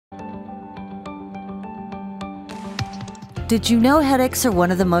Did you know headaches are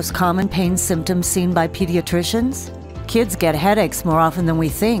one of the most common pain symptoms seen by pediatricians? Kids get headaches more often than we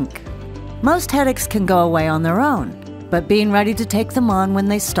think. Most headaches can go away on their own, but being ready to take them on when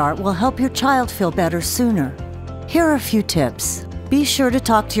they start will help your child feel better sooner. Here are a few tips. Be sure to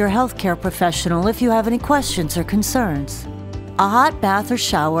talk to your healthcare professional if you have any questions or concerns. A hot bath or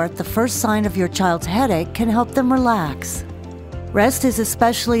shower at the first sign of your child's headache can help them relax. Rest is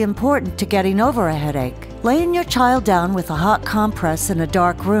especially important to getting over a headache. Laying your child down with a hot compress in a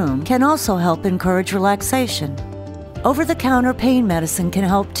dark room can also help encourage relaxation. Over-the-counter pain medicine can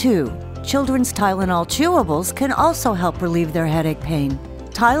help too. Children's Tylenol chewables can also help relieve their headache pain.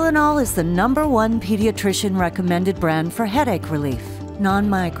 Tylenol is the #1 pediatrician recommended brand for headache relief,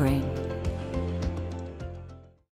 non-migraine.